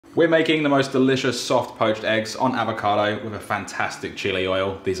We're making the most delicious soft poached eggs on avocado with a fantastic chili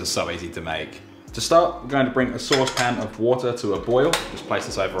oil. These are so easy to make. To start, we're going to bring a saucepan of water to a boil. Just place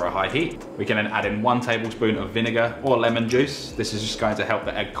this over a high heat. We can then add in 1 tablespoon of vinegar or lemon juice. This is just going to help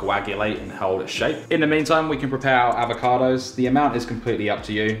the egg coagulate and hold its shape. In the meantime, we can prepare our avocados. The amount is completely up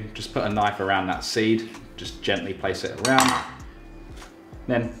to you. Just put a knife around that seed. Just gently place it around.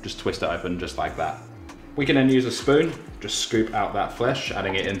 Then just twist it open just like that. We can then use a spoon, just scoop out that flesh,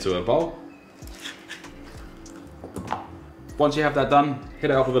 adding it into a bowl. Once you have that done,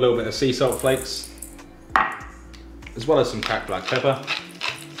 hit it up with a little bit of sea salt flakes, as well as some cracked black pepper,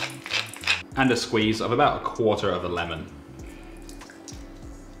 and a squeeze of about 1/4 of a lemon.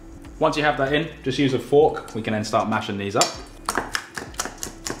 Once you have that in, just use a fork. We can then start mashing these up.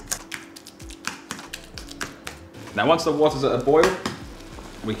 Now once the water's at a boil,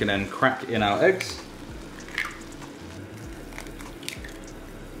 we can then crack in our eggs.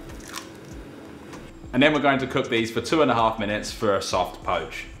 And then we're going to cook these for 2.5 minutes for a soft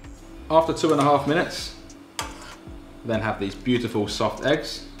poach. After 2.5 minutes, then have these beautiful soft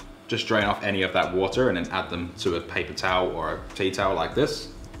eggs. Just drain off any of that water and then add them to a paper towel or a tea towel like this.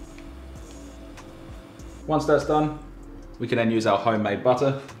 Once that's done, we can then use our homemade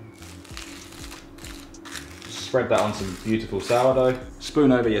butter. Spread that on some beautiful sourdough.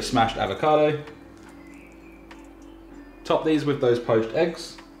 Spoon over your smashed avocado. Top these with those poached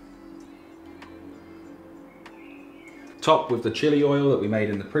eggs. Top with the chili oil that we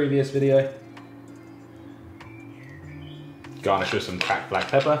made in the previous video. Garnish with some cracked black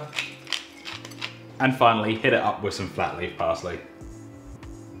pepper. And finally, hit it up with some flat leaf parsley.